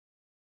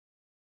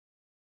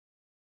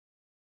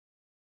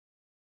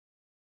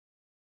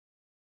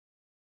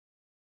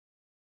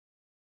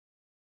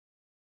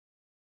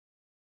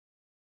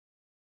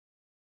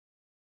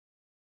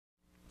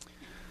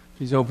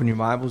Please open your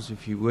Bibles,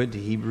 if you would, to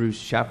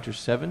Hebrews chapter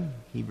 7.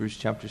 Hebrews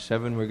chapter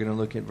 7, we're going to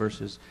look at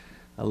verses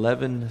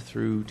 11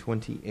 through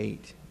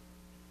 28.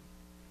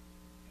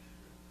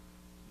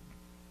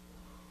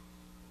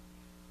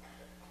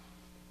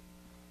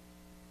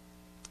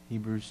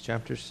 Hebrews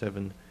chapter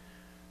 7,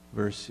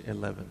 verse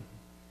 11.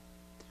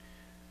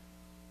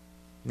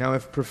 Now,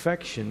 if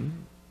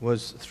perfection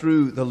was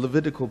through the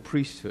Levitical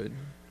priesthood,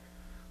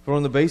 for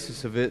on the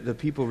basis of it the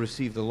people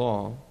received the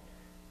law,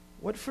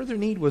 what further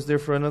need was there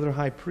for another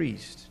high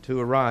priest to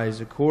arise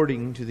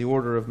according to the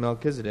order of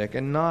Melchizedek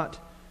and not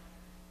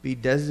be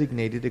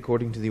designated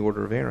according to the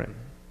order of Aaron?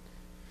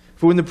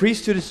 For when the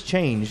priesthood is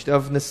changed,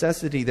 of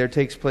necessity there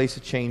takes place a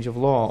change of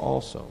law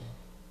also.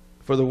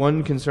 For the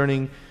one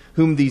concerning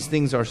whom these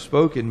things are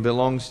spoken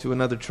belongs to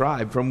another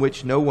tribe, from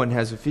which no one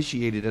has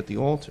officiated at the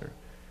altar.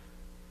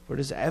 For it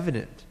is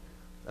evident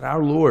that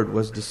our Lord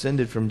was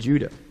descended from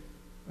Judah,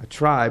 a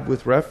tribe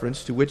with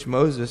reference to which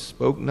Moses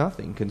spoke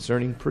nothing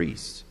concerning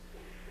priests.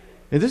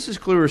 And this is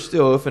clearer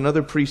still if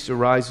another priest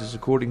arises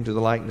according to the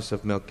likeness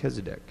of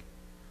Melchizedek,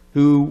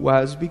 who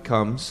was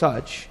become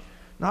such,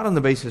 not on the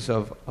basis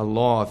of a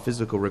law of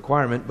physical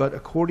requirement, but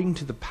according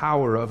to the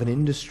power of an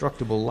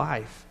indestructible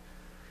life.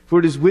 For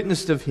it is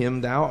witnessed of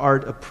him, thou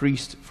art a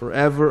priest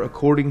forever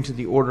according to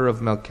the order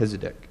of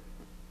Melchizedek.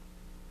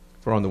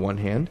 For on the one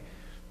hand,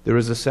 there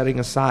is a setting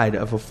aside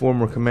of a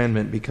former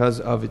commandment because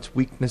of its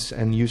weakness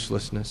and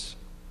uselessness.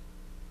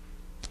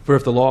 For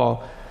the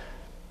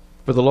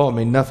law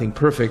made nothing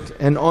perfect.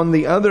 And on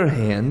the other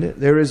hand,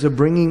 there is a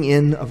bringing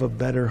in of a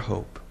better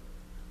hope,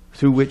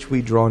 through which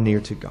we draw near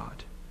to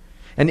God.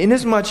 And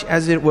inasmuch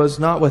as it was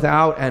not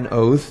without an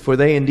oath, for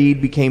they indeed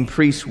became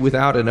priests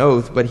without an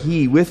oath, but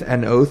he with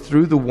an oath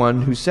through the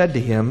one who said to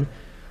him,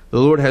 the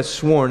Lord has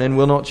sworn and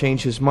will not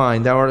change his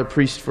mind, thou art a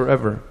priest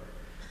forever.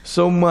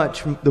 So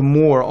much the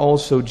more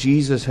also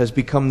Jesus has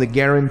become the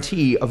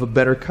guarantee of a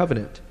better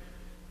covenant.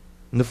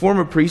 And the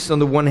former priests on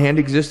the one hand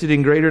existed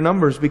in greater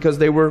numbers because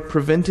they were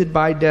prevented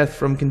by death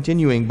from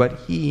continuing,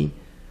 but he,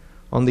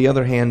 on the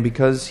other hand,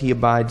 because he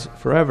abides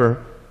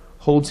forever,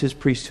 holds his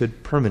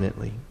priesthood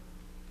permanently.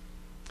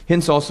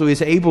 Hence also he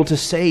is able to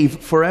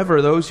save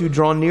forever those who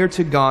draw near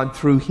to God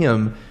through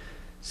him,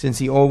 since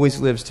he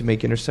always lives to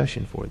make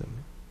intercession for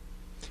them.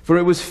 For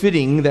it was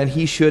fitting that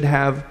we should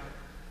have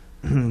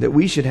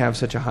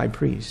such a high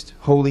priest,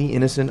 holy,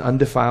 innocent,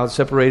 undefiled,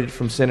 separated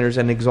from sinners,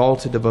 and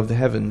exalted above the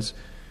heavens,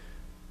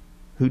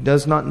 who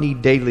does not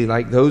need daily,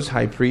 like those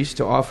high priests,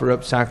 to offer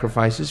up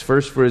sacrifices,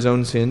 first for his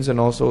own sins and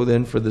also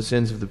then for the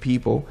sins of the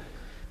people,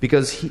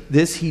 because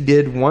this he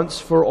did once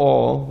for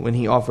all when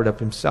he offered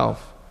up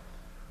himself.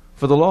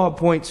 For the law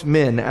appoints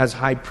men as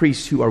high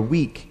priests who are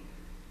weak,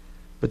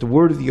 but the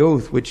word of the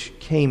oath which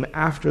came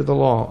after the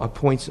law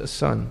appoints a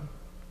son,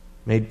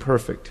 made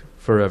perfect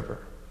forever.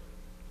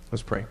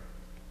 Let's pray.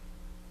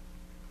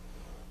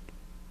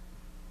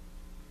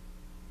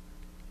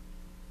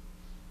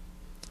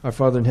 Our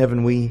Father in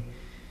heaven, we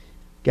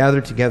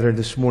gather together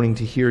this morning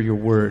to hear your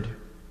word.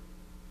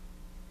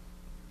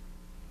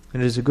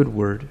 And it is a good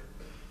word.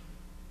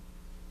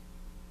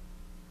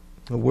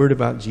 A word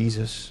about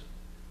Jesus.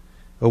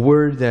 A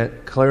word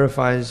that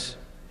clarifies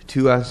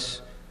to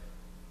us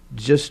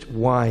just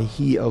why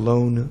he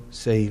alone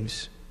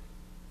saves.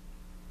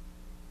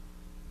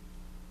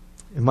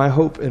 And my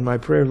hope and my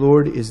prayer,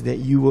 Lord, is that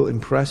you will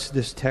impress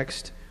this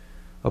text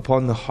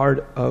upon the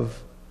heart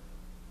of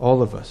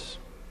all of us.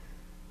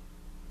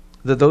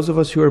 That those of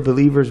us who are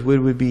believers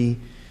would be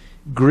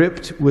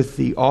gripped with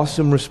the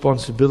awesome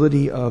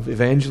responsibility of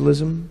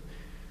evangelism.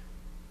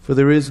 For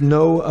there is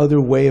no other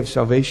way of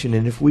salvation,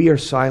 and if we are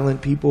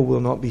silent, people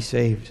will not be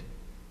saved.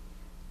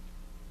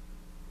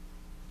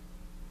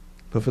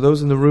 But for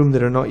those in the room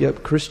that are not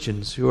yet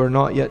Christians, who are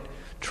not yet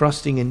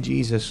trusting in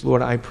Jesus,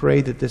 Lord, I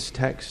pray that this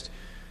text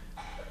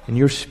and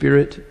your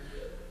Spirit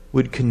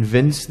would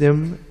convince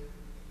them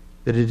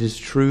that it is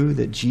true,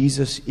 that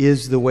Jesus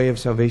is the way of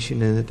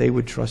salvation, and that they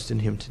would trust in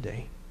him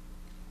today.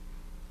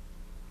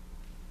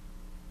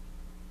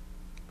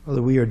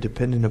 Father, we are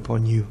dependent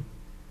upon you.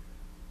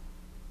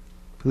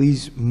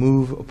 Please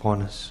move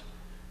upon us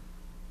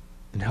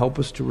and help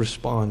us to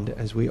respond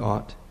as we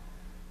ought.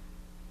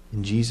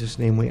 In Jesus'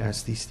 name we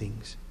ask these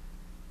things.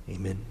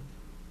 Amen.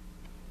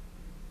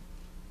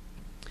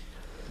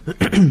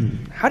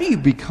 How do you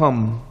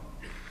become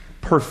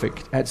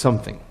perfect at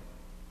something?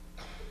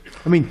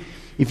 I mean,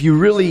 if you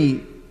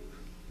really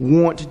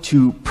want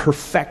to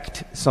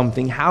perfect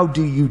something, how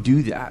do you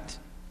do that?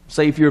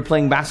 Say if you're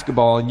playing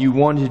basketball and you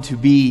wanted to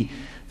be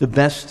the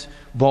best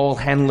ball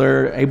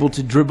handler, able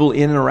to dribble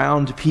in and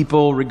around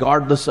people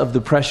regardless of the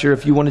pressure,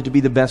 if you wanted to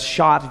be the best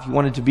shot, if you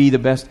wanted to be the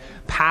best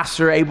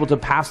passer, able to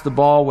pass the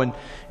ball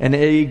and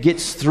it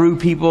gets through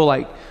people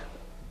like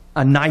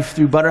a knife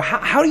through butter.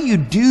 How do you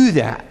do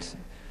that?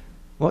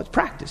 Well, it's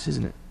practice,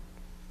 isn't it?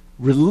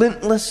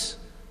 Relentless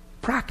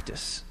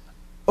practice.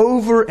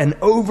 Over and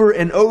over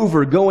and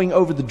over, going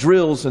over the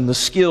drills and the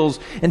skills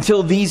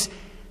until these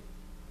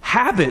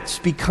habits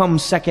become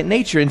second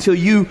nature, until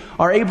you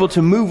are able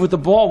to move with the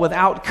ball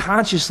without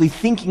consciously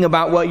thinking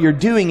about what you're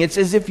doing. It's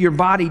as if your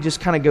body just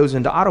kind of goes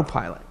into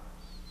autopilot.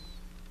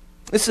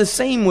 It's the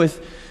same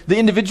with the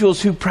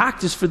individuals who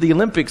practice for the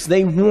Olympics.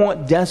 They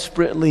want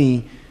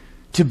desperately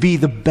to be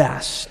the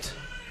best,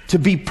 to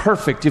be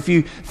perfect. If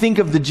you think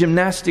of the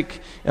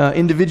gymnastic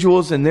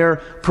individuals and their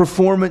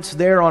performance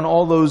there on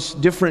all those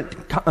different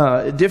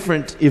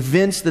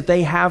events that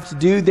they have to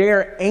do,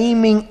 they're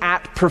aiming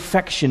at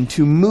perfection,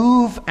 to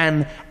move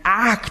and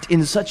act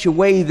in such a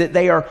way that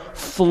they are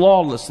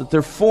flawless, that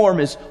their form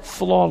is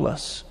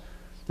flawless.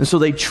 And so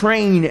they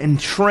train and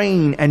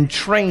train and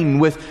train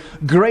with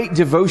great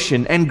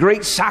devotion and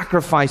great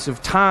sacrifice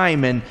of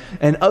time and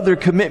other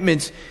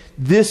commitments.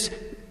 This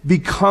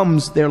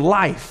becomes their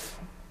life.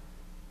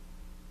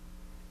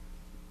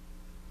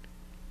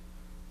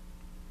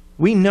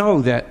 We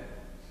know that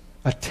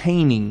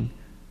attaining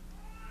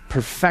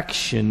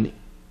perfection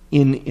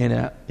in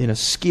a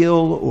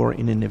skill or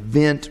in an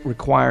event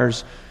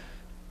requires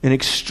an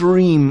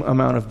extreme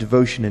amount of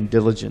devotion and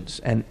diligence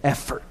and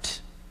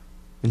effort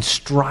and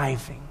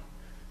striving.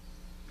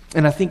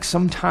 And I think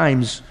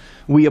sometimes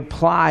we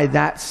apply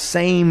that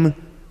same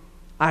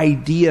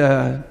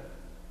idea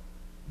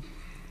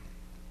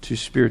to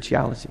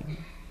spirituality.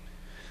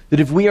 That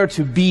if we are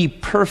to be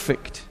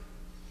perfect,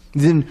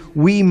 then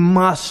we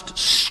must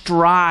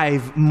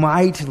strive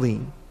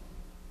mightily.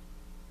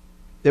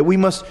 That we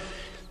must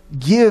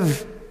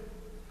give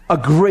a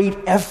great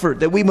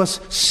effort, that we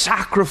must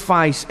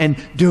sacrifice and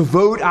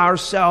devote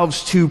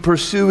ourselves to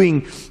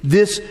pursuing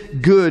this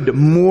good,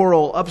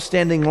 moral,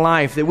 upstanding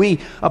life, that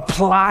we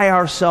apply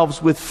ourselves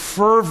with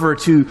fervor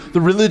to the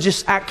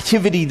religious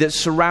activity that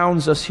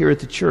surrounds us here at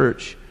the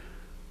church,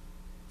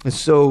 and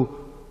so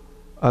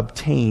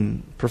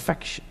obtain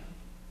perfection.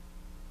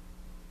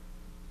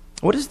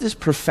 What is this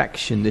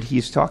perfection that he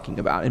is talking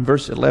about in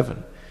verse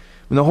 11?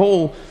 When the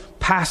whole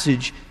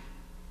passage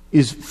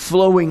is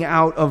flowing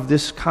out of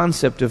this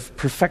concept of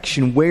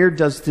perfection, where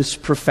does this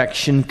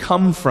perfection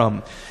come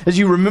from? As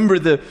you remember,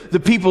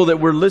 the people that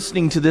were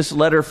listening to this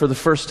letter for the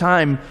first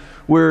time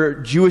were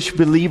Jewish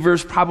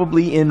believers,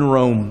 probably in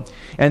Rome,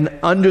 and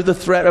under the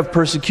threat of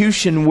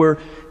persecution were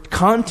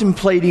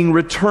contemplating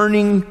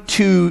returning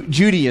to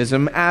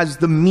Judaism as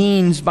the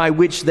means by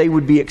which they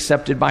would be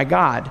accepted by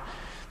God.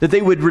 That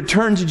they would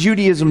return to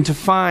Judaism to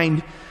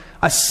find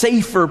a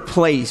safer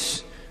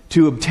place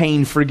to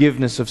obtain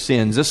forgiveness of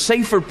sins, a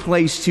safer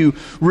place to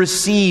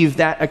receive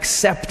that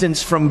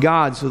acceptance from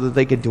God so that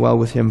they could dwell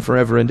with Him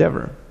forever and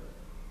ever.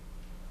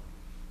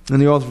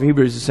 And the author of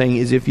Hebrews is saying,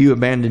 is if you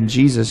abandon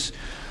Jesus,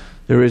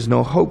 there is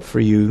no hope for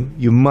you.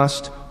 You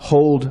must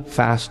hold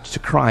fast to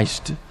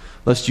Christ,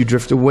 lest you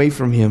drift away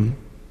from Him.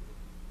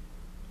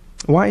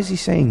 Why is he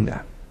saying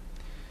that?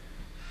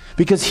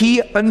 Because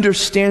he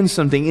understands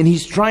something, and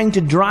he's trying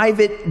to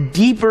drive it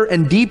deeper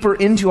and deeper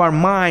into our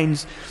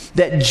minds,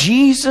 that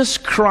Jesus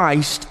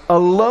Christ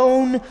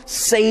alone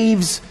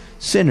saves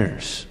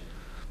sinners.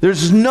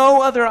 There's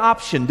no other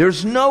option.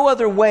 There's no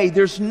other way.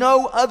 There's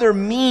no other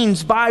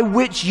means by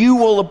which you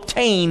will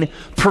obtain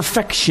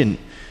perfection.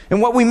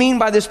 And what we mean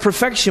by this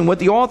perfection, what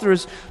the author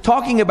is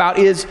talking about,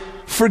 is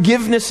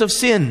forgiveness of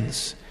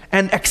sins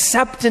and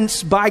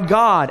acceptance by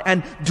God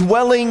and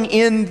dwelling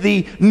in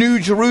the New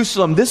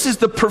Jerusalem. This is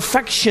the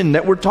perfection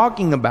that we're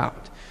talking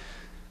about.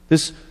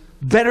 This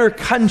better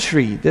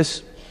country,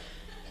 this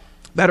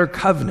better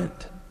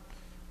covenant,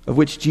 of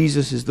which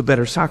Jesus is the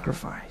better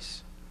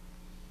sacrifice.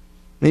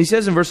 And he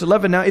says in verse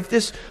 11, now if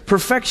this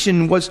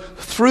perfection was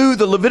through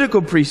the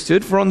Levitical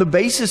priesthood, for on the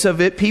basis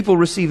of it people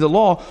received the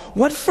law,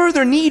 what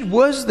further need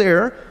was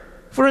there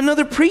for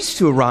another priest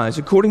to arise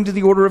according to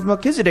the order of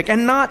Melchizedek,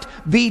 and not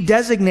be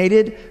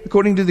designated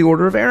according to the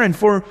order of Aaron?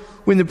 For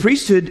when the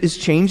priesthood is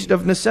changed,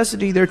 of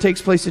necessity there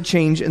takes place a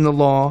change in the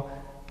law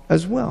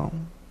as well.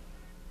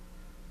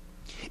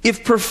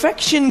 If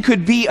perfection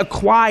could be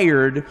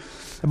acquired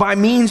by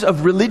means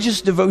of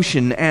religious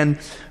devotion and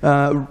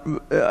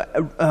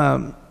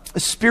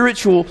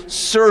spiritual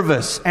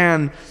service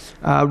and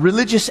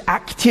religious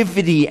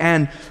activity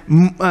and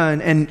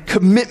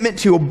commitment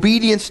to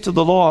obedience to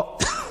the law,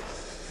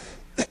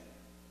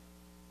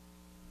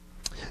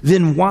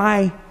 then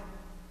why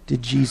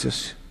did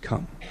Jesus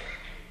come?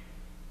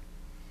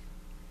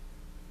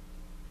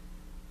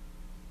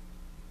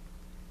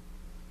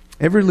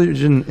 Every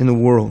religion in the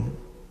world,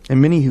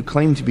 and many who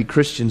claim to be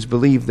Christians,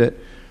 believe that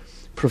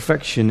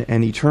perfection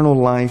and eternal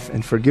life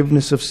and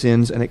forgiveness of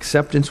sins and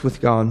acceptance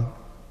with God,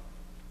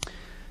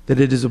 that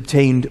it is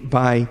obtained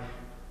by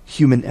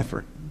human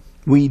effort.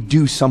 We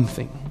do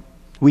something.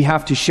 We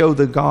have to show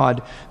the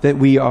God that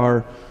we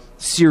are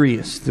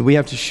serious, that we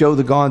have to show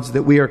the gods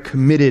that we are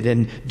committed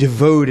and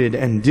devoted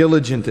and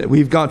diligent, that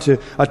we've got to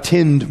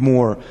attend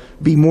more,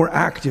 be more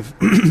active.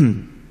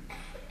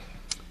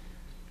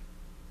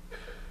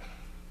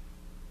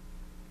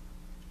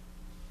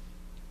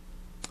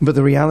 But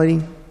the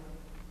reality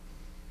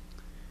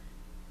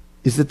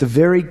is that the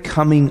very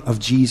coming of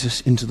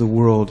Jesus into the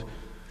world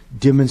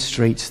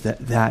demonstrates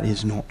that that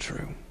is not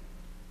true.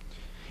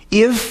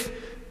 If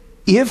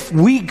if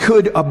we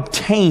could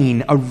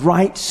obtain a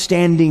right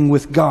standing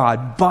with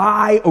God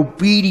by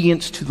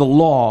obedience to the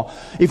law,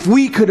 if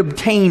we could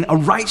obtain a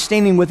right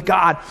standing with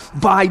God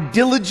by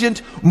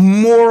diligent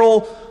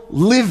moral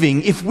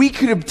living, if we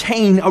could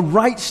obtain a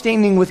right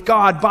standing with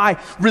God by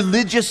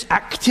religious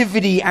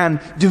activity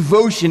and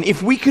devotion,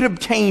 if we could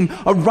obtain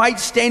a right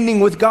standing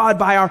with God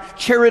by our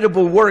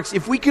charitable works,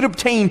 if we could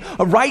obtain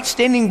a right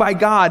standing by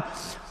God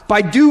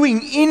by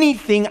doing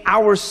anything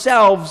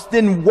ourselves,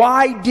 then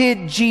why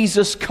did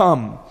Jesus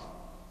come?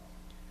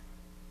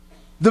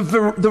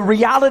 The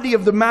reality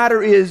of the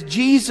matter is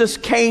Jesus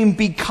came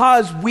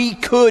because we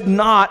could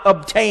not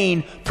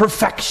obtain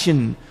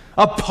perfection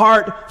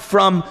apart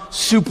from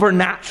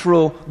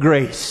supernatural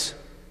grace.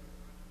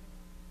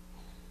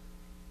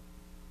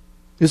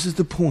 This is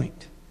the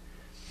point.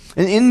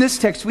 And in this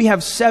text, we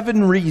have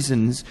 7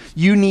 reasons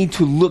you need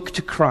to look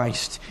to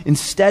Christ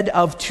instead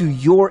of to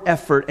your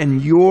effort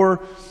and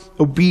your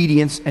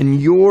obedience and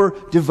your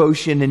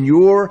devotion and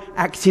your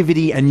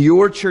activity and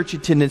your church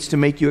attendance to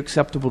make you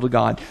acceptable to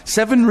God.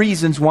 7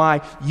 reasons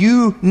why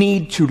you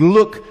need to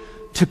look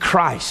to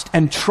Christ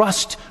and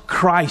trust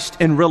Christ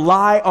and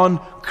rely on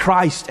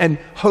Christ and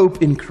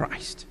hope in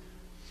Christ.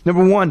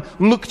 Number 1,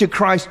 look to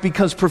Christ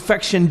because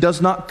perfection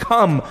does not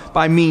come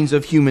by means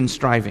of human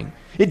striving.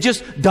 It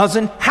just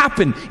doesn't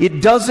happen.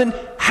 It doesn't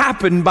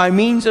happen by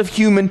means of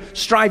human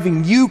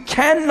striving. You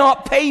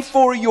cannot pay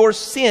for your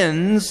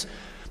sins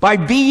by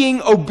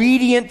being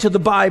obedient to the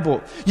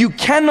Bible. You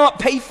cannot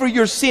pay for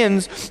your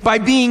sins by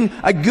being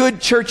a good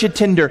church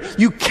attender.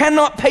 You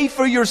cannot pay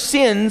for your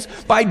sins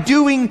by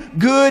doing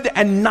good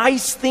and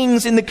nice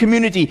things in the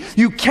community.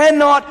 You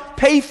cannot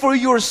pay for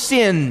your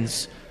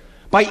sins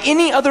by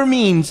any other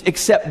means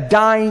except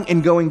dying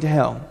and going to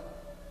hell.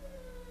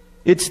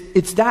 It's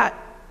that.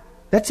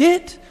 That's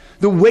it.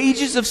 The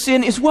wages of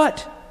sin is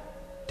what?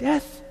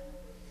 Death.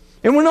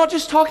 And we're not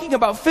just talking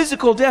about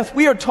physical death.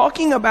 We are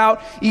talking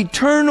about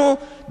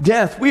eternal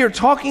death. We are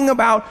talking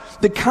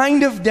about the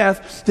kind of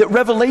death that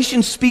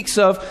Revelation speaks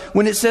of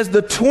when it says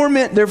the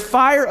torment, their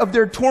fire of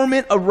their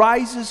torment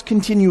arises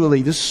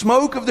continually. The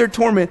smoke of their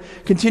torment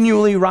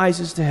continually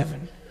rises to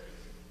heaven.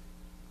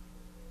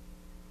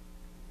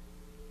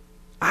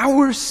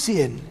 Our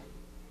sin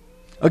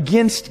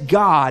against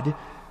God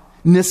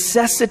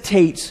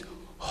necessitates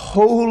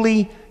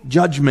holy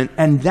judgment,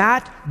 and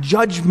that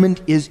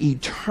judgment is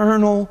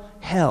eternal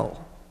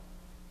hell.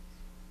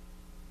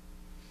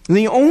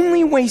 The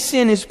only way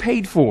sin is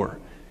paid for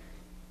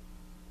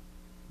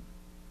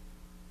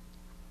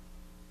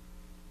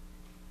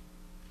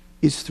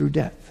is through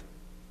death.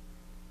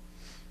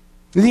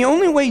 The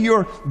only way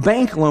your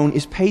bank loan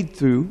is paid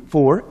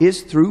for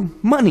is through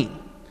money.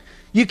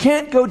 You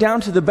can't go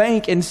down to the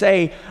bank and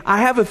say, I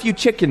have a few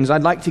chickens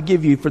I'd like to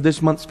give you for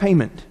this month's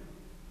payment.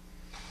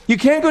 You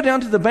can't go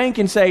down to the bank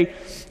and say,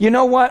 you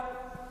know what?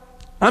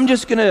 I'm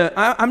just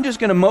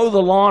gonna mow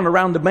the lawn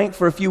around the bank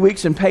for a few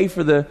weeks and pay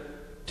for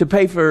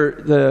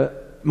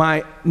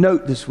my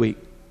note this week.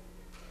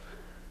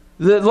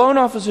 The loan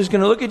officer is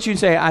going to look at you and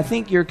say, I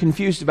think you're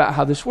confused about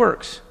how this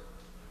works.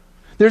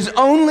 There's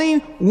only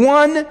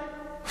one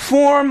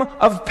form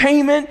of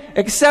payment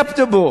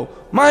acceptable: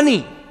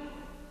 money,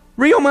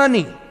 real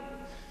money.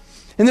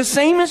 And the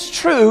same is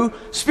true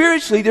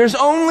spiritually. There's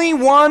only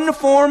one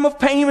form of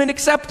payment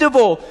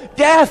acceptable: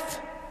 death.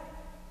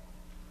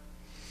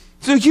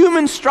 So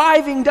human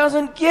striving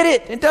doesn't get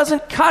it. It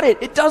doesn't cut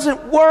it. It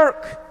doesn't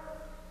work.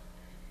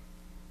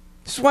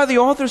 This is why the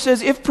author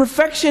says, if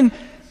perfection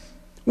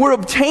were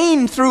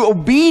obtained through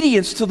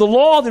obedience to the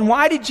law, then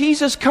why did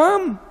Jesus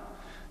come?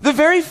 The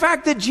very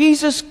fact that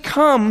Jesus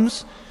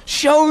comes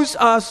shows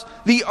us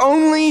the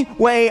only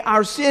way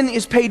our sin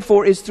is paid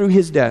for is through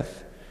His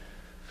death.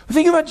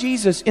 Think about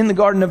Jesus in the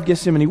Garden of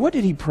Gethsemane. What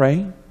did He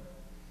pray?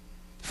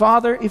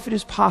 Father, if it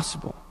is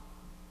possible,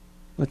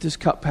 let this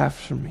cup pass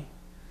from me.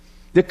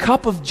 The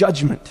cup of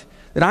judgment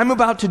that I'm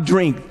about to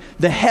drink,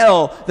 the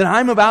hell that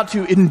I'm about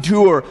to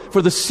endure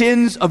for the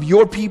sins of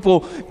your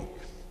people.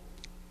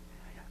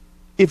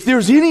 If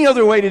there's any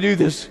other way to do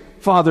this,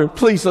 Father,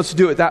 please let's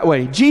do it that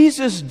way.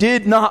 Jesus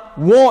did not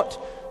want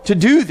to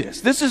do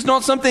this. This is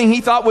not something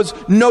He thought was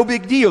no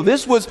big deal.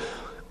 This was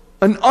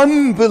an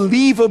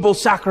unbelievable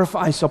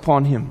sacrifice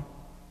upon Him.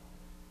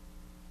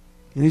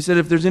 And He said,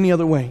 if there's any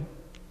other way.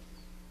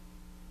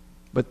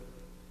 But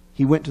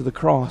He went to the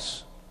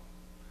cross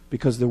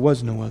because there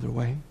was no other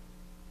way.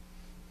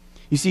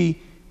 You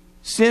see,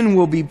 sin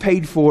will be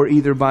paid for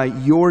either by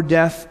your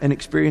death and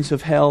experience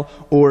of hell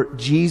or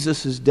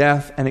Jesus'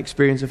 death and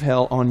experience of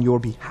hell on your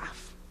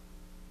behalf.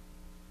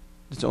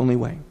 It's the only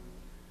way.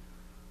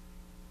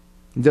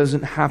 It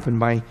doesn't happen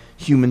by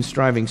human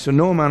striving. So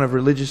no amount of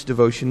religious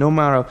devotion, no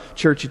amount of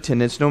church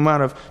attendance, no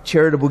amount of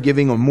charitable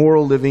giving or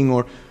moral living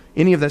or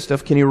any of that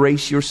stuff can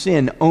erase your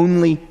sin.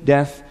 Only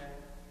death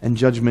and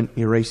judgment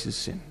erases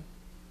sin.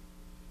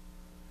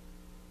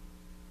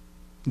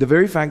 The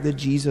very fact that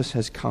Jesus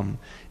has come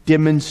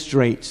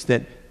demonstrates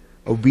that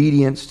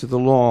obedience to the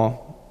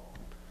law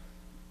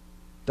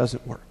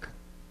doesn't work.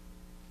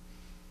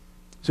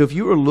 So if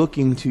you are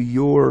looking to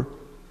your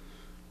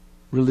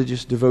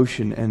religious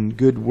devotion and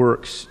good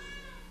works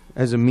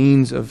as a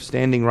means of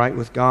standing right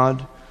with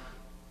God,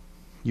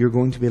 you're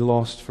going to be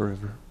lost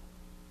forever.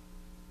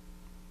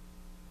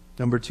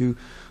 Number 2,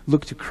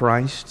 look to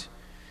Christ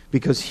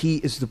because He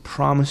is the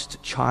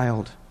promised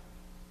child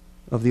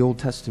of the Old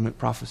Testament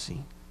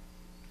prophecy.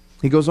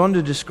 He goes on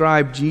to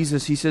describe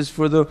Jesus. He says,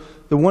 for the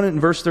one in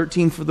verse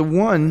 13, for the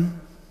one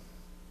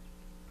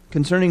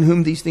concerning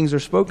whom these things are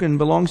spoken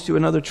belongs to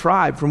another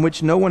tribe from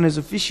which no one has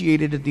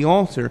officiated at the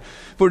altar.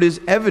 For it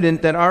is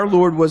evident that our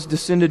Lord was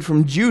descended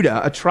from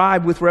Judah, a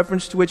tribe with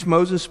reference to which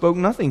Moses spoke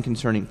nothing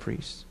concerning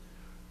priests.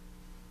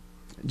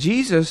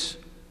 Jesus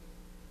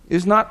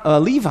is not a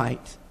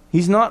Levite.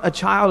 He's not a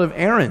child of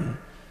Aaron.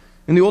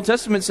 And the Old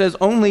Testament says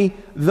only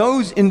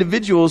those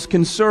individuals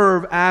can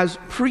serve as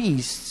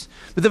priests.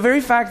 But the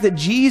very fact that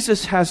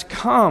Jesus has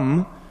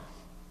come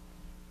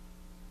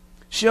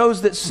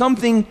shows that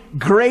something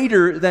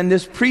greater than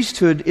this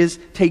priesthood is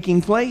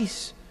taking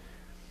place.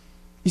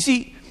 You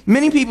see,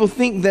 many people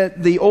think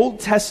that the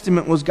Old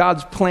Testament was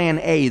God's plan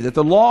A, that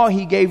the law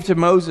He gave to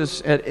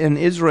Moses in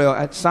Israel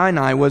at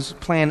Sinai was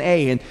plan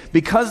A. And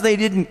because they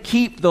didn't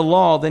keep the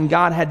law, then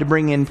God had to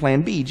bring in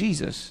plan B,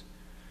 Jesus.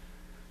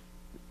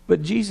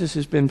 But Jesus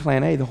has been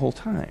plan A the whole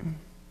time.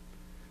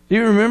 Do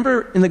you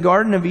remember in the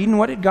Garden of Eden,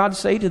 what did God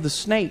say to the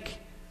snake?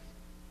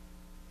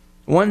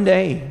 One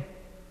day,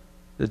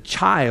 the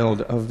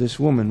child of this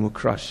woman will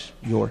crush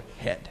your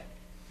head.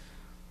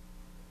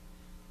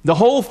 The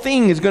whole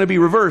thing is going to be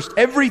reversed.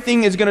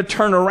 Everything is going to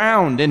turn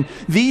around. And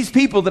these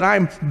people that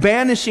I'm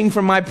banishing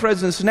from my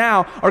presence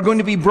now are going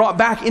to be brought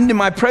back into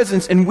my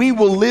presence, and we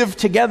will live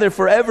together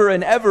forever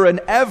and ever and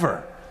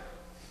ever.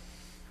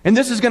 And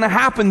this is going to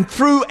happen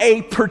through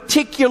a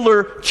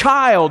particular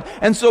child.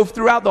 And so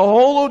throughout the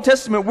whole Old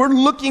Testament, we're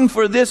looking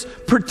for this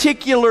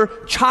particular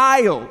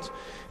child.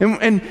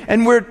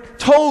 And we're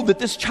told that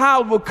this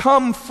child will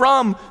come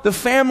from the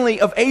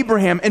family of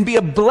Abraham and be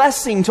a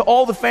blessing to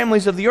all the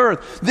families of the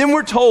earth. Then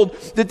we're told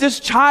that this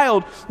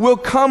child will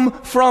come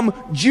from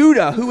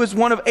Judah, who is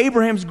one of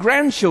Abraham's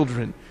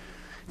grandchildren.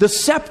 The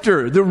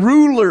scepter, the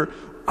ruler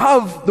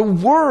of the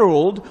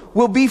world,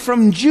 will be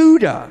from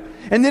Judah.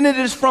 And then it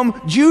is from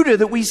Judah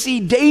that we see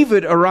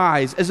David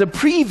arise as a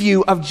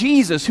preview of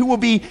Jesus, who will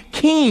be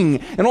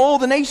king, and all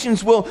the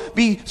nations will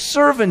be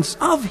servants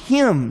of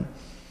him.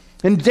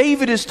 And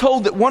David is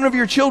told that one of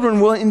your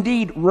children will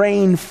indeed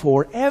reign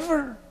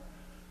forever.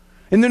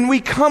 And then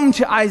we come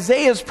to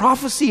Isaiah's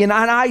prophecy, and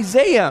on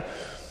Isaiah,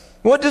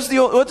 what does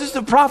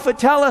the prophet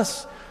tell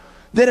us?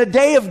 That a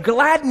day of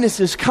gladness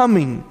is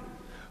coming,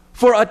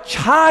 for a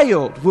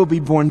child will be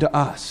born to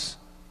us.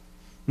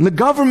 And the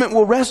government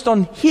will rest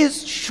on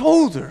His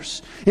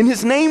shoulders. And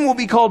His name will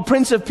be called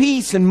Prince of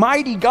Peace and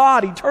Mighty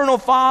God, Eternal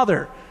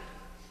Father.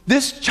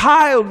 This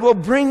child will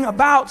bring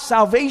about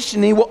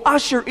salvation. He will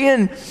usher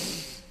in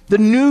the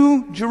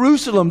new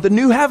Jerusalem, the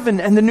new heaven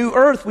and the new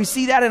earth. We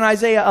see that in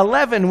Isaiah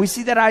 11. We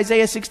see that in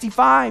Isaiah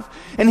 65.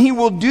 And He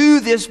will do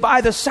this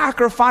by the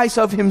sacrifice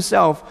of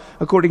Himself,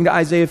 according to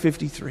Isaiah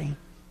 53.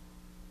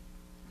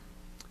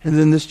 And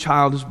then this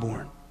child is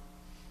born.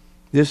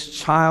 This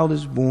child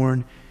is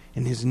born,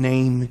 and His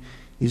name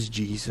is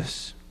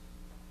Jesus.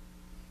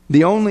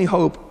 The only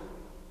hope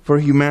for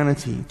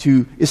humanity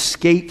to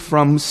escape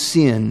from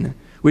sin,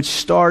 which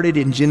started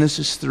in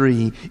Genesis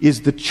 3,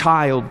 is the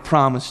child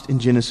promised in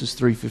Genesis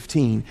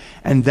 3:15.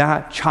 And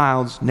that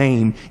child's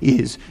name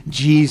is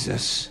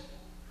Jesus.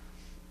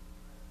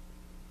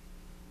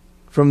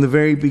 From the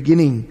very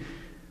beginning,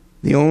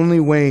 the only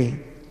way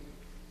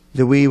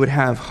that we would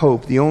have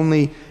hope, the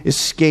only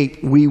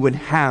escape we would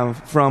have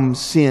from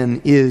sin,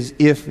 is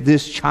if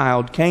this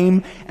child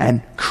came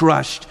and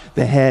crushed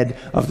the head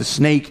of the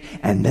snake.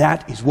 And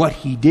that is what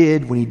He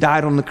did when He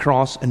died on the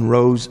cross and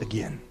rose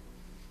again.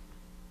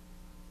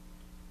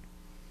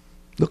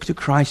 Look to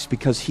Christ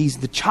because He's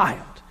the child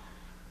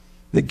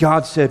that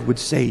God said would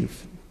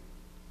save.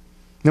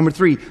 Number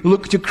 3,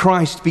 look to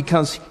Christ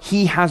because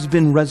He has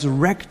been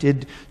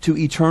resurrected to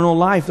eternal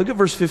life. Look at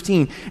verse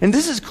 15. And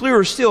this is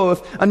clearer still.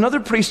 If another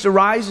priest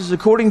arises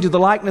according to the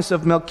likeness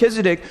of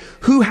Melchizedek,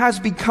 who has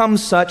become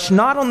such,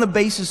 not on the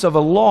basis of a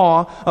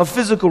law of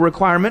physical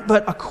requirement,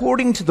 but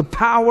according to the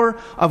power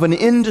of an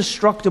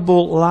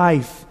indestructible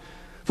life.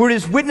 For it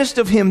is witnessed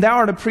of Him, thou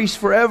art a priest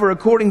forever,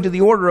 according to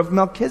the order of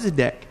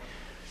Melchizedek.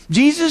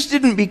 Jesus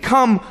didn't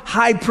become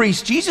high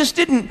priest. Jesus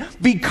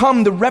didn't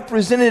become the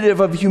representative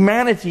of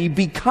humanity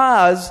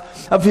because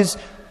of His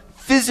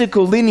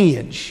physical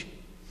lineage.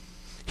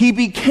 He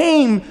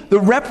became the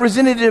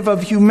representative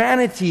of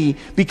humanity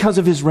because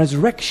of His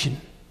resurrection.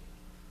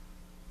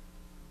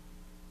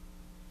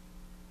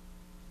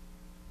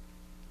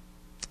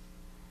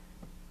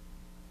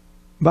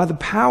 By the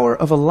power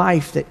of a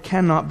life that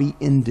cannot be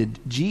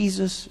ended,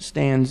 Jesus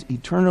stands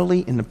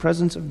eternally in the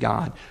presence of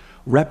God,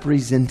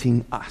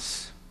 representing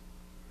us.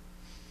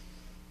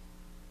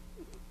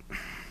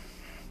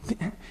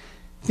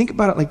 Think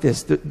about it like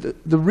this. The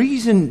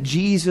reason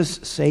Jesus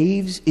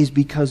saves is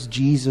because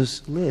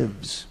Jesus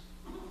lives.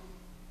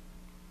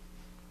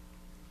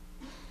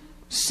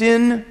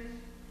 Sin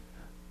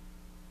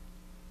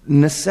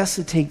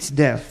necessitates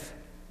death.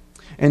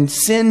 And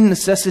sin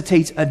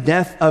necessitates a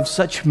death of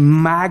such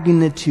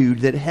magnitude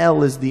that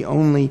hell is the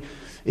only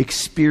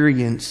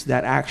experience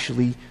that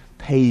actually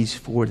pays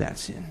for that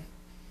sin.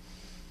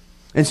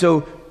 And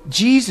so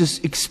Jesus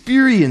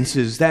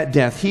experiences that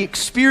death. He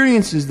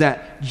experiences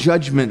that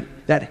judgment,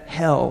 that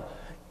hell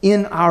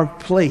in our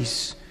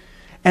place.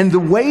 And the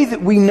way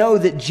that we know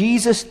that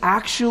Jesus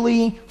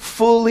actually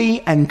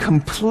fully and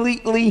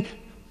completely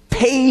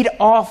paid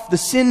off the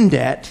sin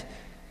debt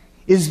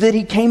is that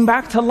He came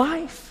back to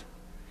life.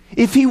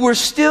 If He were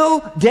still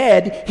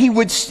dead, He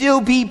would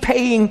still be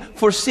paying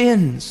for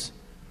sins.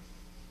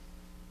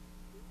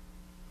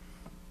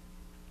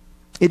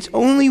 It's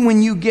only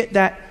when you get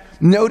that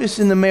notice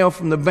in the mail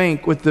from the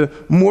bank with the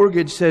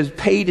mortgage says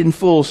paid in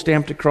full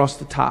stamped across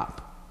the top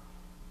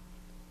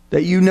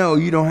that you know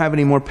you don't have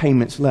any more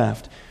payments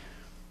left.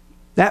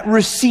 That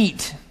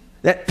receipt,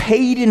 that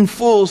paid in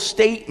full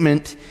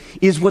statement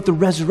is what the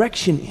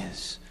resurrection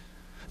is.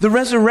 The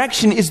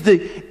resurrection is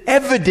the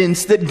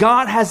evidence that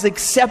God has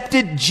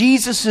accepted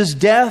Jesus'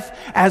 death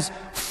as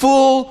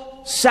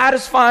full,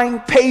 satisfying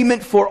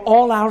payment for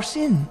all our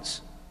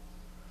sins.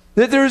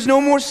 That there is no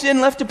more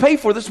sin left to pay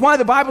for. That's why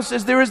the Bible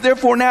says there is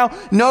therefore now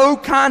no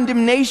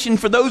condemnation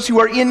for those who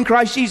are in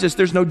Christ Jesus.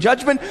 There's no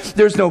judgment,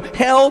 there's no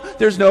hell,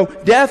 there's no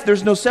death,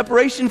 there's no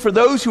separation for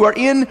those who are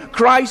in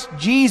Christ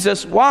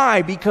Jesus.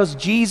 Why? Because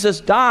Jesus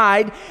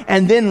died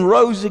and then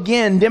rose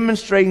again,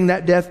 demonstrating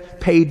that death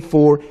paid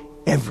for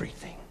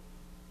everything.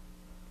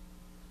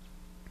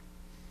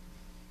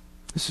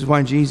 This is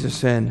why Jesus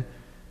said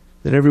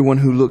that everyone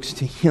who looks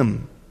to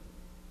Him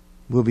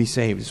will be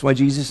saved. That's why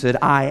Jesus said,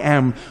 I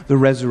am the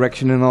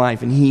resurrection and the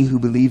life, and he who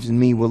believes in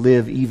me will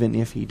live even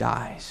if he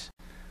dies.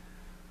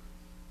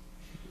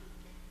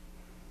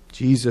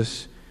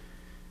 Jesus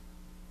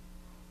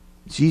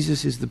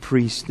is the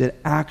priest that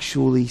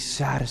actually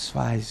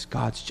satisfies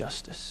God's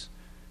justice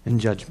and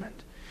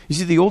judgment. You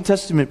see, the Old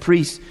Testament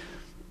priests,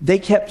 they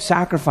kept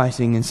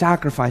sacrificing and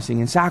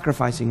sacrificing and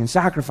sacrificing and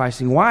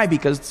sacrificing. Why?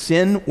 Because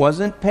sin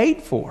wasn't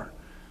paid for.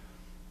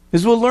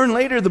 As we'll learn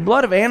later, the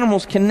blood of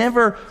animals can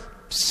never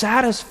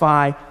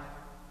satisfy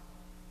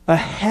a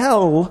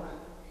hell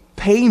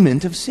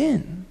payment of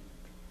sin.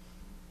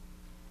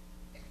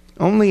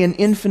 Only an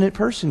infinite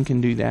person can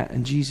do that,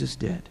 and Jesus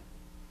did.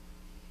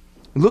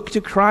 Look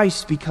to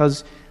Christ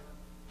because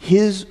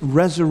His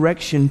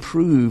resurrection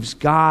proves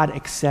God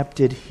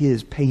accepted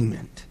His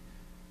payment.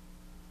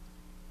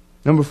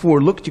 Number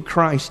 4, look to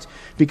Christ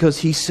because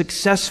He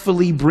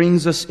successfully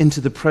brings us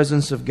into the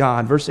presence of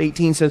God. Verse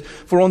 18 says,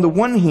 for on the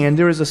one hand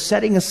there is a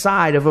setting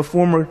aside of a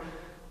former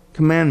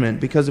commandment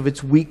because of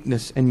its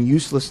weakness and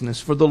uselessness,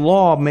 for the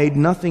law made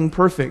nothing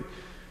perfect.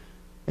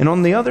 And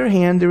on the other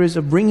hand, there is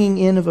a bringing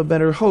in of a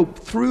better hope,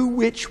 through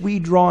which we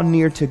draw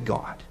near to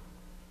God.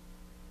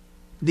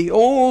 The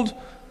old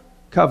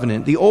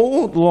covenant, the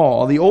old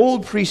law, the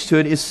old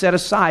priesthood is set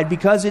aside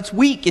because it's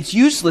weak, it's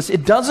useless.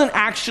 It doesn't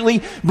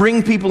actually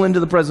bring people into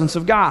the presence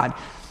of God.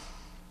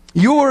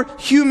 Your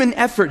human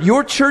effort,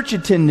 your church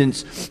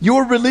attendance,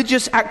 your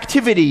religious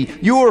activity,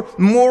 your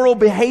moral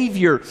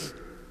behavior,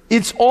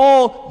 it's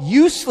all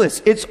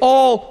useless. It's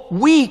all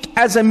weak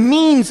as a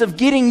means of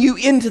getting you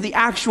into the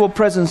actual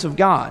presence of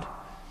God.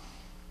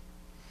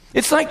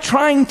 It's like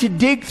trying to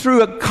dig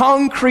through a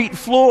concrete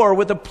floor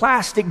with a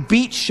plastic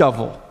beach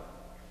shovel.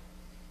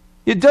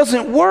 It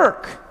doesn't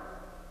work.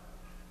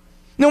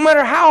 No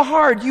matter how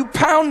hard you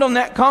pound on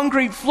that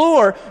concrete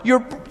floor,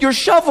 your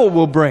shovel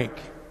will break.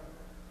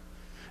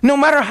 No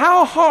matter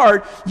how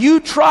hard you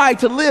try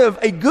to live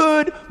a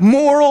good,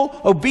 moral,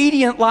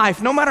 obedient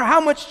life, no matter how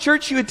much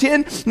church you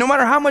attend, no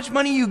matter how much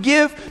money you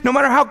give, no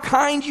matter how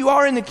kind you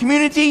are in the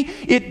community,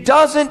 it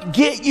doesn't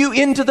get you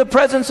into the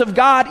presence of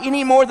God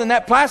any more than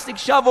that plastic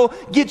shovel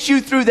gets you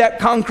through that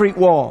concrete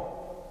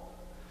wall.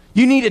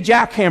 You need a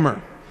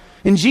jackhammer.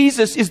 And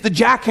Jesus is the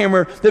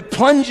jackhammer that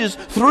plunges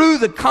through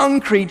the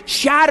concrete,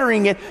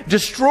 shattering it,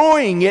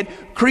 destroying it,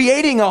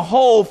 creating a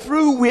hole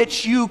through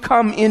which you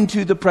come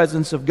into the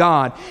presence of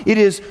God. It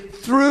is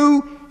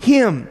through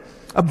Him,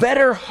 a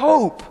better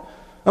hope,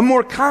 a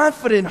more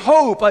confident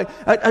hope,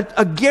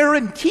 a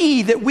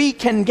guarantee that we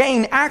can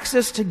gain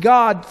access to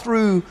God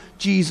through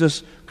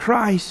Jesus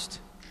Christ.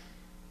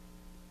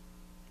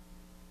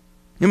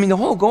 I mean, the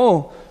whole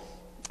goal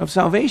of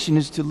salvation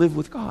is to live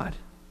with God.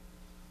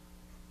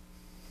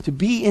 To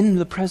be in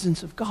the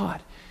presence of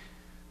God.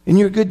 And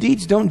your good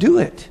deeds don't do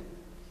it.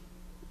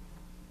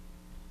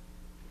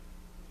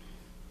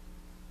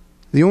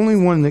 The only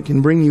one that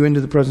can bring you into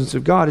the presence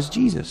of God is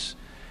Jesus.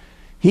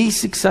 He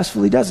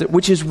successfully does it,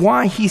 which is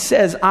why He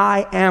says,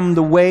 I am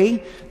the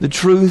way, the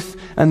truth,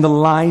 and the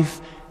life.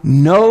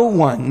 No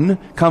one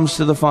comes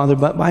to the Father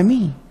but by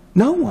me.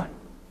 No one.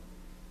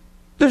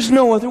 There's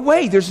no other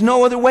way. There's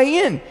no other way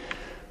in.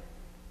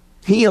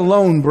 He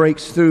alone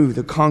breaks through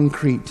the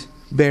concrete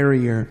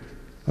barrier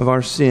of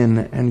our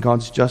sin and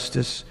God's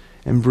justice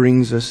and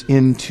brings us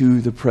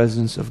into the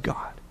presence of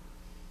God.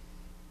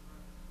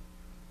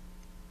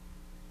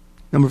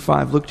 Number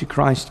 5, look to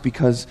Christ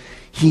because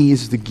He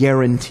is the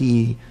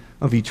guarantee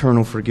of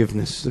eternal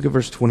forgiveness. Look at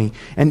verse 20.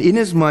 And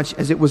inasmuch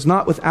as it was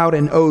not without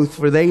an oath,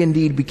 for they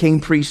indeed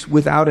became priests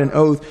without an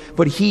oath,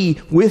 but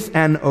he with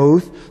an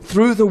oath,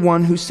 through the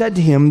one who said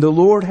to him, the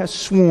Lord has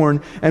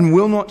sworn and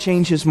will not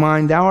change his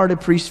mind, thou art a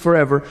priest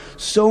forever,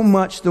 so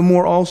much the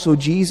more also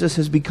Jesus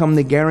has become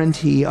the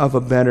guarantee of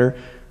a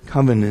better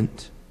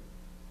covenant.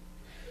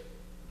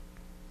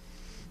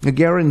 A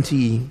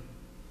guarantee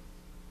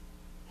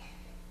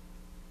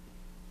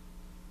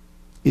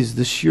is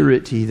the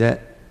surety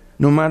that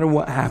no matter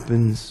what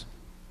happens,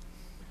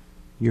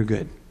 you're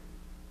good.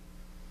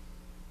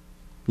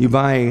 You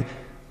buy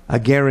a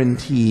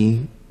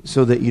guarantee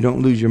so that you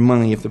don't lose your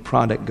money if the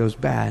product goes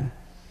bad.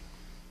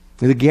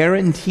 The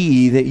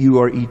guarantee that you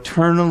are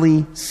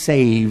eternally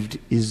saved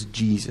is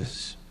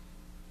Jesus.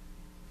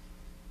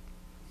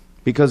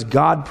 Because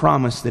God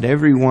promised that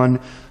everyone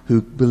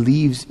who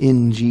believes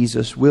in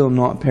Jesus will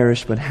not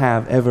perish but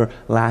have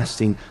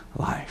everlasting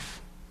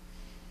life.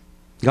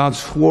 God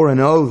swore an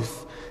oath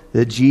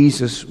that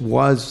Jesus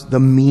was the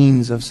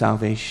means of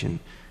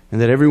salvation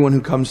and that everyone who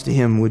comes to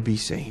him would be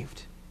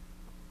saved.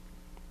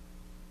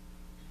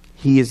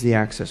 He is the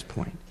access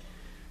point.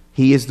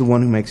 He is the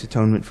one who makes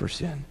atonement for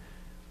sin.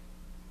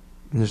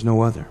 And there's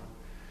no other.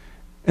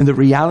 And the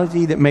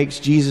reality that makes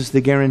Jesus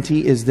the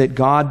guarantee is that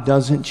God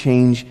doesn't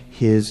change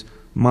his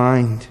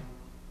mind.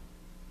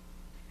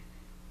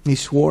 He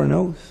swore an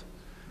oath.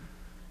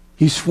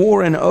 He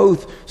swore an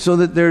oath so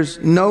that there's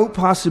no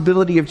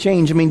possibility of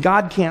change. I mean,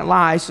 God can't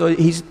lie, so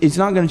he's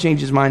not going to change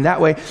his mind that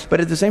way.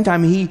 But at the same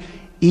time,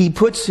 he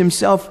puts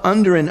himself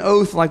under an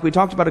oath, like we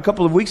talked about a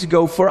couple of weeks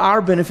ago, for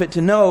our benefit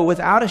to know,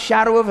 without a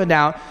shadow of a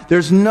doubt,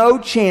 there's no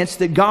chance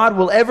that God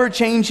will ever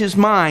change his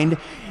mind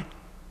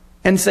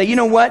and say, you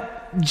know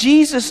what?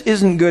 Jesus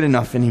isn't good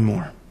enough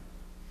anymore.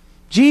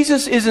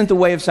 Jesus isn't the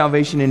way of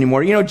salvation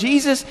anymore. You know,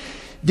 Jesus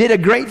did a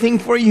great thing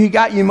for you. He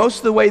got you most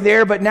of the way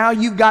there, but now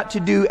you've got to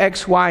do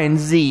X, Y, and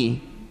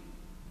Z.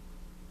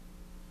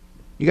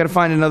 You got to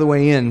find another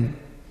way in.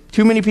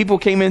 Too many people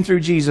came in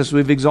through Jesus.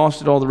 We've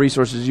exhausted all the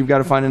resources. You've got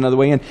to find another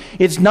way in.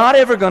 It's not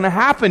ever going to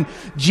happen.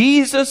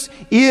 Jesus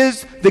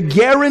is the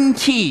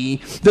guarantee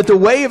that the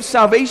way of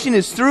salvation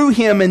is through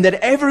him and that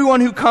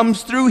everyone who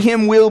comes through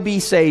him will be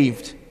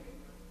saved.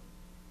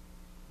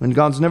 And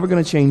God's never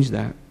going to change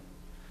that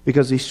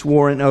because he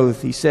swore an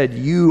oath. He said,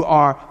 you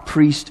are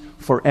priest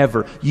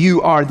forever.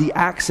 You are the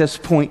access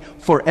point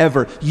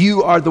forever.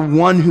 You are the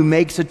one who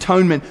makes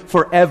atonement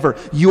forever.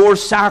 Your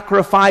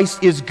sacrifice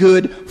is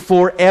good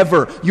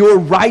forever. Your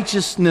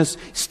righteousness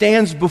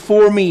stands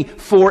before me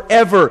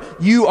forever.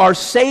 You are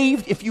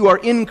saved if you are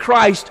in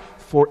Christ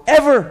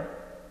forever.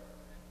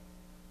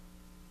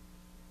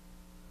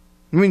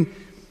 I mean,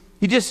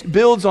 he just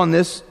builds on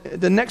this.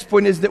 The next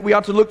point is that we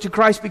ought to look to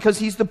Christ because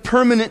he's the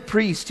permanent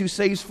priest who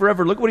saves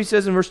forever. Look what he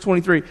says in verse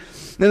 23.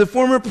 Now the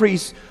former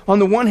priests, on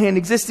the one hand,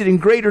 existed in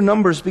greater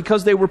numbers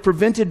because they were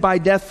prevented by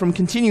death from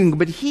continuing.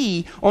 But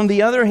he, on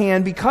the other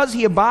hand, because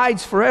he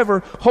abides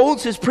forever,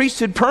 holds his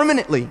priesthood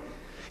permanently.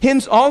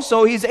 Hence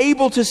also he is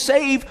able to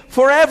save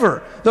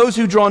forever those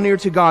who draw near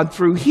to God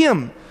through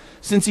him,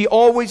 since he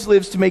always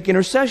lives to make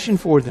intercession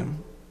for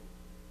them.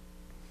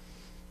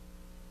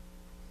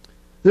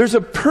 There's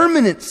a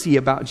permanency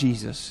about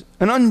Jesus,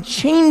 an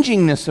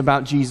unchangingness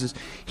about Jesus.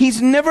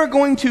 He's never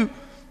going to...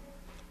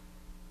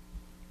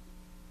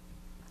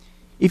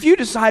 If you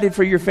decided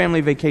for your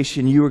family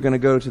vacation you were going to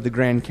go to the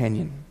Grand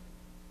Canyon,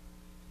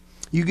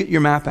 you get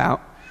your map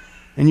out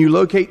and you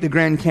locate the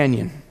Grand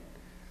Canyon.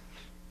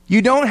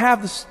 You don't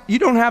have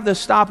to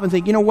stop and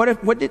think, you know,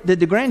 what did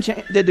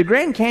the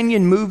Grand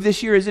Canyon move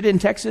this year? Is it in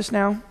Texas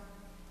now?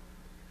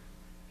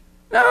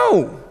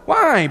 No.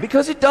 Why?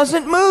 Because it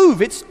doesn't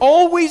move. It's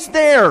always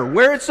there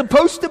where it's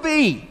supposed to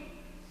be.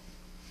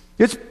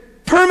 It's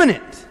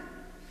permanent.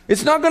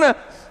 It's not going to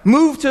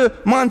move to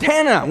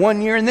Montana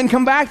one year and then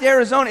come back to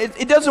Arizona.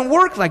 It doesn't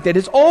work like that.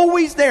 It's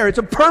always there. It's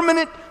a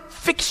permanent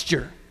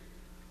fixture.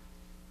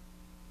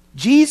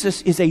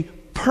 Jesus is a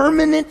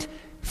permanent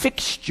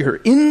fixture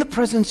in the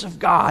presence of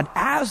God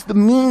as the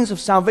means of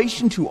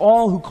salvation to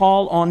all who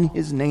call on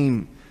his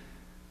name.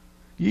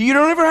 You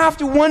don't ever have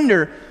to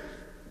wonder,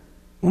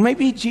 well,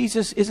 maybe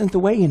Jesus isn't the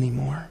way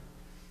anymore.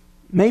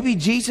 Maybe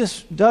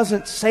Jesus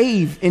doesn't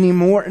save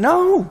anymore.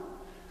 No.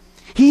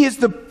 He is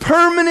the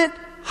permanent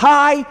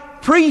high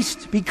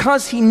priest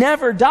because he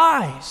never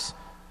dies.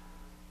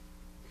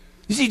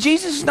 You see,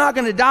 Jesus is not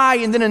going to die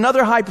and then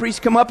another high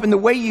priest come up and the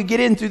way you get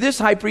in through this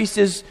high priest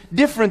is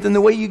different than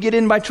the way you get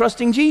in by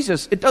trusting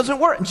Jesus. It doesn't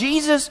work.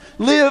 Jesus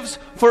lives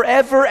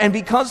forever, and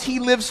because he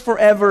lives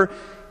forever,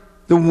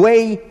 the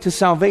way to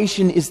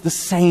salvation is the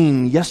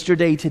same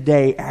yesterday,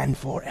 today, and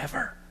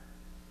forever.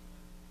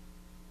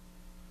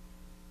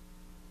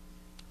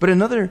 But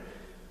look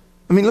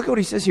at what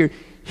he says here.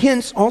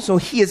 Hence also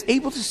he is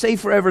able to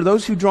save forever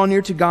those who draw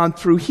near to God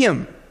through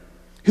him.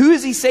 Who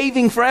is he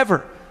saving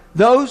forever?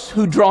 Those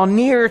who draw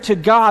near to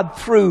God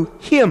through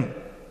him.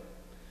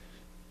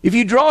 If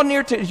you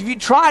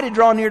try to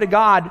draw near to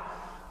God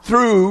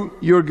through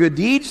your good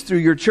deeds, through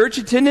your church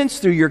attendance,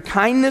 through your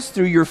kindness,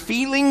 through your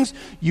feelings,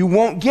 you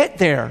won't get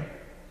there.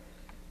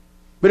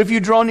 But if you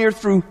draw near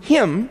through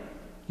Him,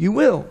 you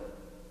will.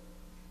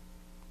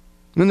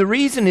 And the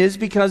reason is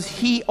because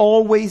He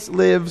always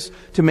lives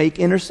to make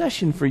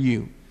intercession for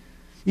you.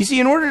 You see,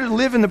 in order to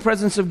live in the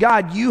presence of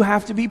God, you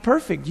have to be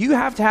perfect. You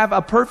have to have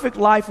a perfect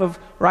life of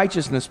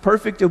righteousness,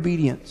 perfect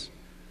obedience.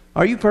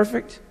 Are you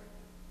perfect?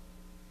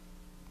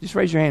 Just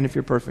raise your hand if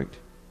you're perfect.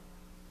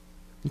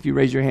 If you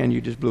raise your hand,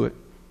 you just blew it.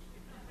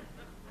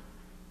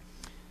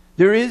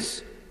 There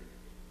is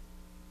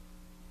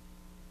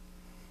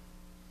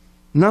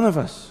none of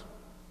us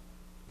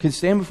can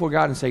stand before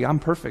God and say, I'm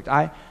perfect.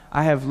 I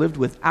have lived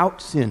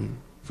without sin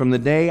from the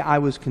day I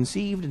was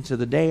conceived until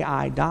the day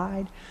I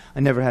died. I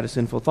never had a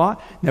sinful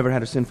thought, never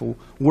had a sinful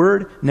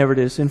word, never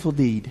did a sinful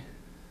deed.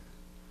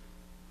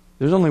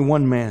 There's only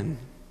one man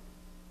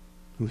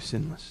who is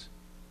sinless.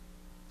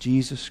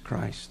 Jesus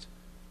Christ,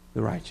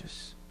 the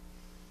righteous.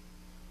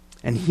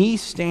 And He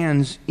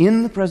stands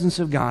in the presence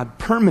of God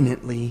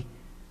permanently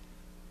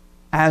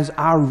as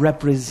our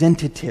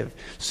representative,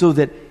 so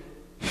that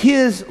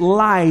His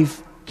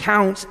life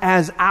counts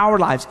as our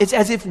lives. It's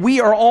as if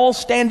we are all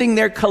standing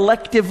there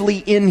collectively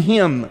in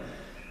Him.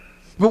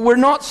 But we're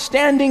not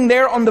standing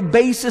there on the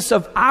basis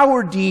of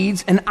our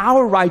deeds and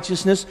our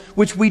righteousness,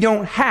 which we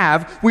don't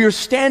have. We are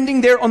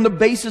standing there on the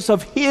basis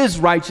of His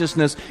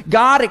righteousness.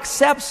 God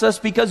accepts us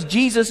because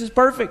Jesus is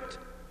perfect.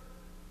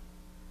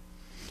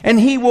 And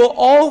He will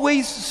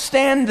always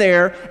stand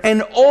there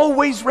and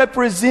always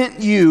represent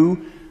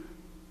you.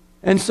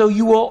 And so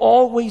you will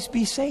always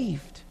be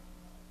saved.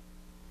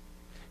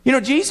 You know,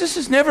 Jesus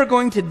is never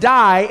going to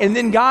die and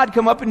then God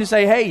come up and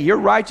say, hey, your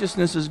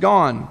righteousness is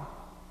gone.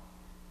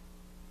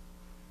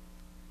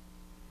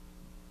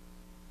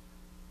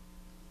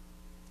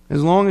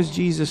 As long as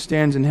Jesus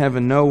stands in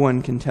heaven, no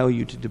one can tell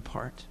you to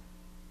depart.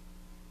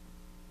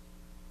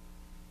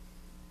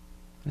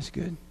 That's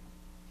good.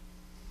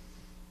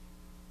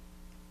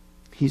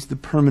 He's the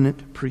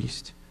permanent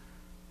priest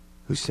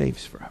who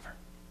saves forever.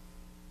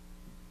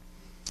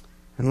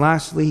 And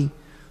lastly,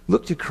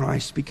 look to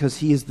Christ because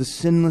He is the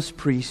sinless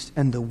priest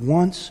and the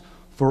once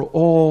for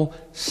all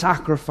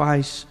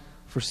sacrifice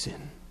for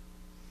sin.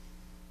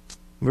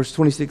 Verse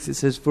 26, it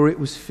says, for it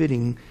was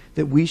fitting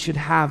that we should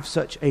have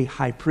such a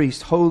high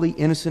priest, holy,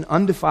 innocent,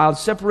 undefiled,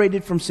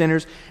 separated from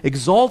sinners,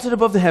 exalted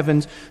above the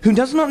heavens, who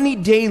does not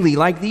need daily,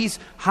 like those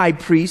high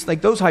priests,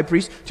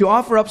 to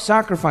offer up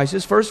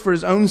sacrifices, first for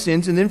His own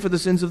sins and then for the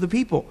sins of the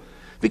people.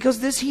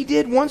 Because this He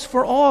did once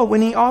for all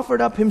when He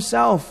offered up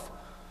Himself.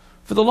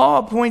 For the law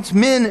appoints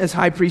men as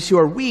high priests who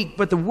are weak,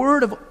 but the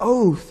word of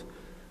oath,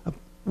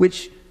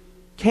 which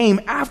came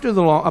after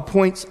the law,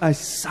 appoints a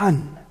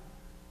son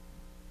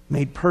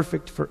made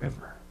perfect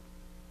forever.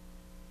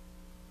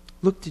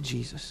 Look to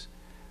Jesus.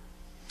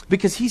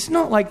 Because He's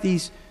not like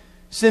these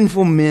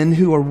sinful men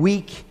who are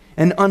weak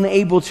and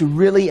unable to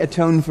really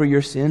atone for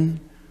your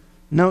sin.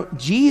 No,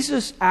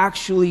 Jesus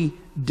actually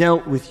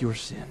dealt with your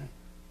sin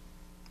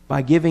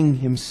by giving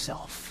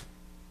Himself.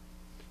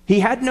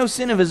 He had no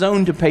sin of His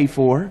own to pay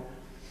for,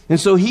 and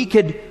so He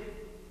could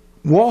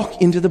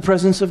walk into the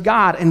presence of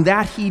God, and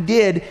that He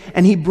did,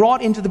 and He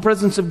brought into the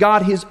presence of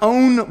God His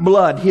own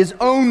blood, His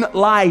own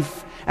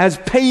life, as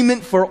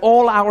payment for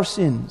all our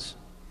sins.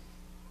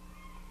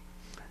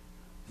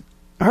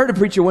 I heard a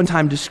preacher one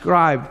time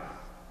describe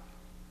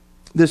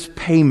this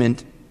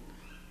payment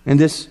and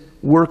this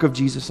work of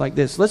Jesus like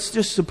this. Let's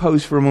just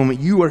suppose for a moment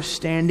you are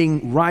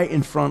standing right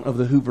in front of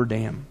the Hoover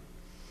Dam.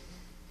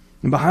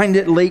 And behind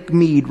it, Lake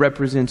Mead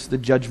represents the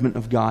judgment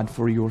of God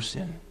for your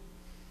sin.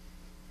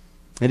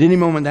 At any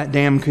moment, that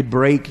dam could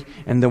break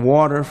and the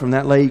water from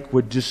that lake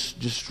would just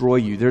destroy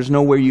you. There's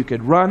nowhere you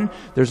could run.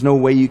 There's no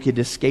way you could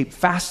escape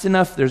fast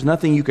enough. There's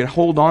nothing you could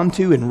hold on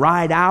to and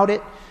ride out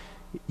it.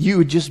 You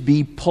would just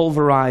be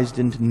pulverized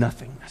into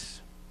nothingness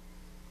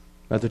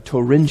by the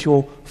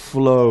torrential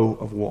flow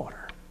of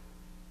water.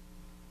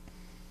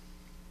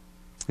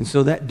 And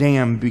so that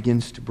dam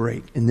begins to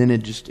break, and then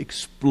it just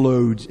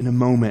explodes in a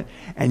moment.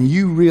 And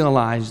you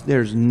realize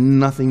there's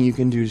nothing you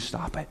can do to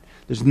stop it.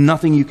 There's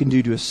nothing you can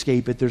do to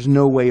escape it. There's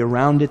no way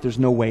around it. There's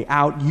no way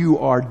out. You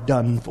are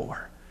done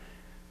for.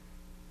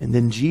 And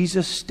then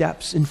Jesus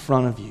steps in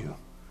front of you.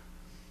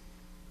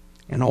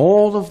 And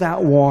all of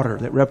that water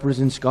that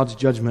represents God's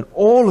judgment,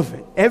 all of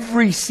it,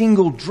 every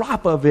single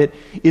drop of it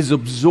is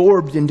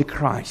absorbed into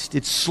Christ.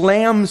 It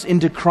slams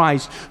into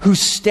Christ, who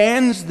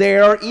stands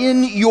there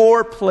in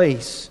your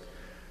place.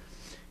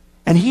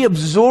 And He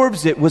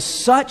absorbs it with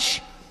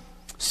such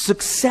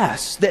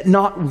success that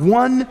not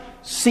one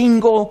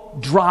single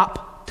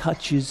drop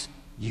touches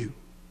you.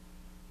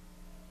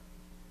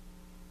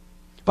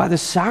 By the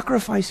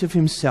sacrifice of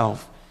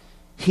Himself,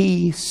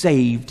 He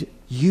saved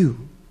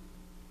you.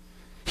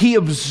 He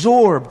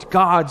absorbed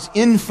God's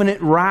infinite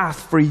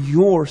wrath for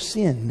your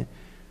sin.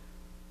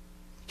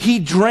 He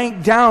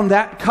drank down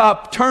that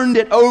cup, turned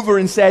it over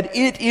and said,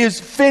 "It is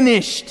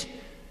finished."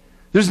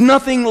 There's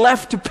nothing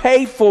left to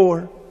pay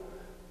for.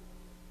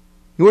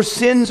 Your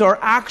sins are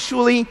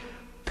actually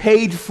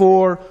paid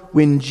for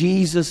when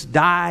Jesus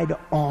died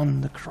on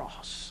the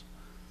cross.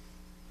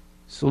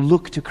 So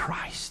look to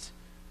Christ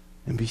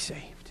and be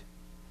saved.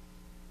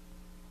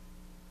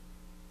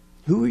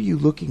 Who are you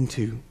looking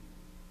to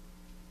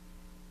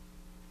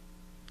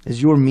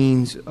as your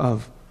means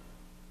of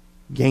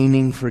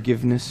gaining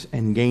forgiveness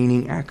and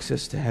gaining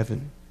access to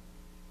heaven?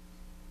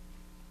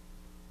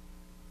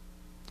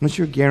 What's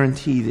your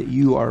guarantee that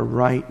you are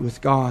right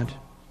with God?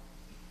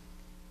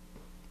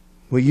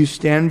 Will you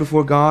stand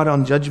before God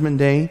on Judgment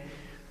Day?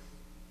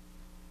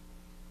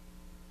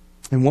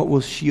 And what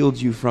will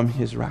shield you from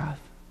His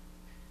wrath?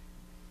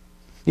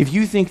 If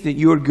you think that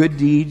your good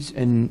deeds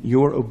and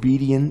your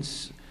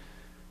obedience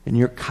and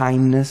your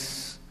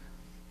kindness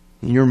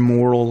and your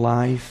moral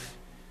life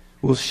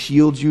will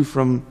shield you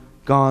from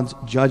God's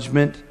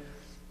judgment,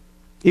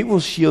 it will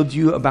shield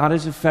you about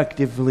as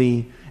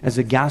effectively as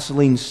a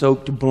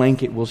gasoline-soaked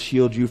blanket will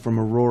shield you from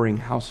a roaring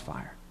house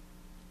fire.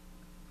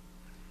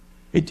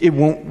 It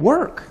won't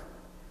work.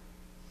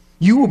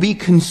 You will be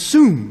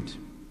consumed.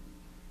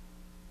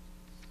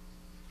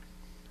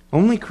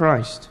 Only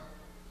Christ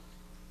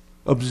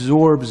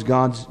absorbs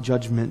God's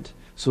judgment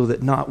so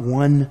that not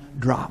one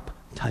drop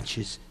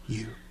touches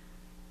you.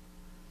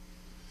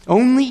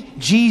 Only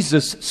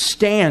Jesus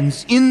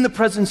stands in the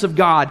presence of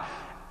God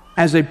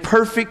as a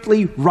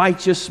perfectly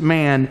righteous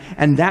man,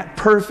 and that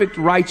perfect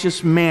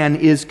righteous man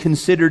is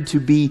considered to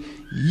be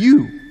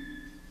you.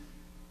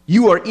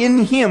 You are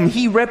in Him.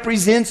 He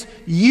represents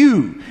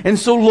you. And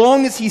so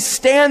long as He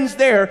stands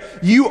there,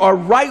 you are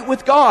right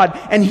with God.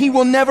 And He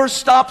will never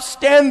stop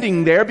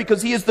standing there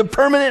because He is the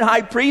permanent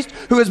high priest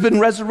who has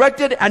been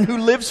resurrected and who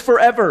lives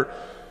forever.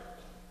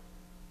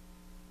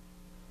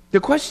 The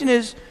question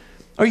is,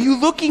 are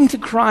you looking to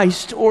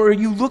Christ or are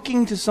you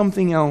looking to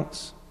something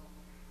else?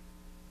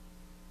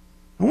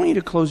 I want you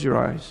to close your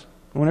eyes.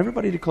 I want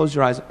everybody to close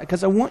your eyes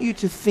because I want you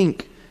to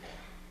think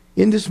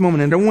in this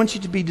moment, and I don't want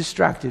you to be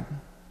distracted.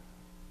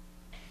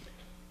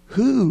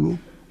 Who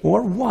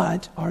or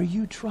what are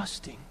you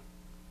trusting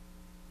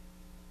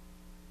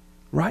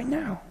right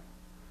now?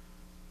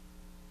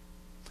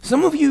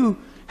 Some of you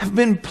have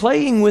been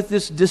playing with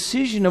this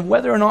decision of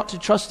whether or not to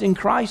trust in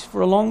Christ for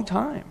a long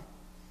time.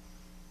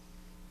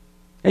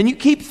 And you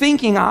keep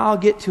thinking, I'll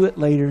get to it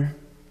later.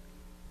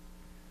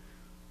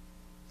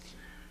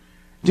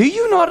 Do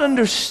you not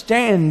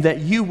understand that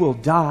you will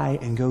die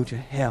and go to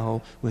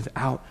hell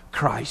without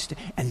Christ,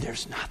 and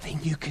there's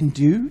nothing you can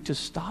do to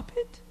stop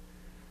it?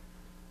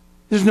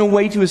 There's no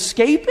way to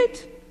escape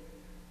it.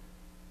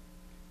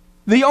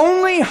 The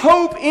only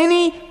hope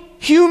any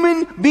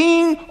human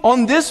being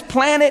on this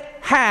planet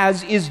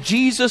has is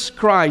Jesus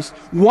Christ.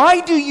 Why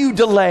do you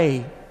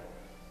delay?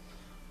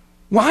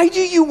 Why do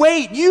you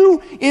wait?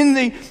 You, in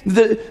the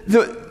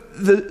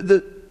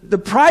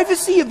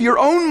privacy of your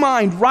own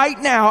mind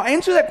right now,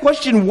 answer that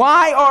question.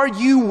 Why are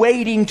you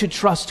waiting to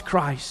trust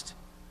Christ?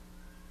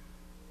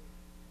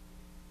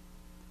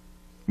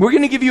 We're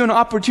going to give you an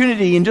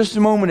opportunity in just a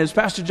moment as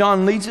Pastor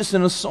John leads us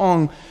in a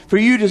song for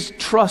you to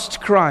trust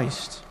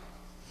Christ.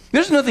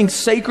 There's nothing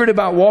sacred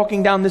about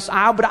walking down this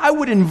aisle, but I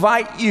would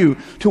invite you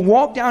to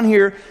walk down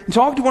here and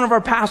talk to one of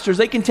our pastors.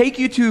 They can take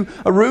you to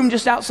a room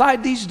just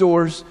outside these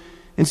doors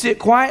and sit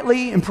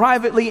quietly and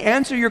privately,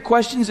 answer your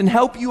questions, and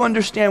help you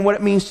understand what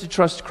it means to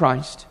trust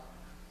Christ.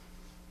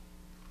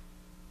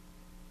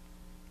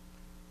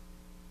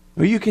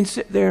 Or you can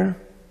sit there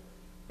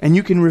and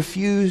you can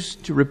refuse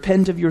to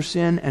repent of your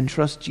sin and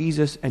trust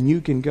Jesus, and you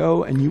can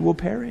go and you will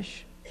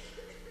perish.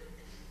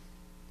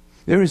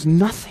 There is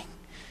nothing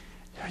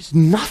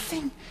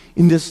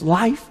in this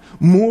life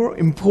more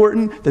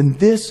important than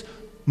this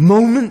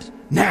moment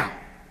now,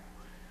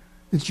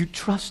 that you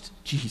trust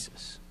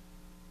Jesus.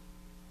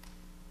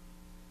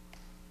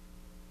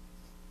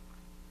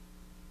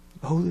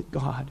 Oh, that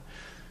God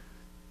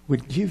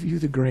would give you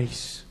the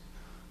grace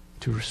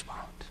to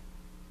respond.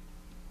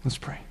 Let's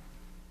pray.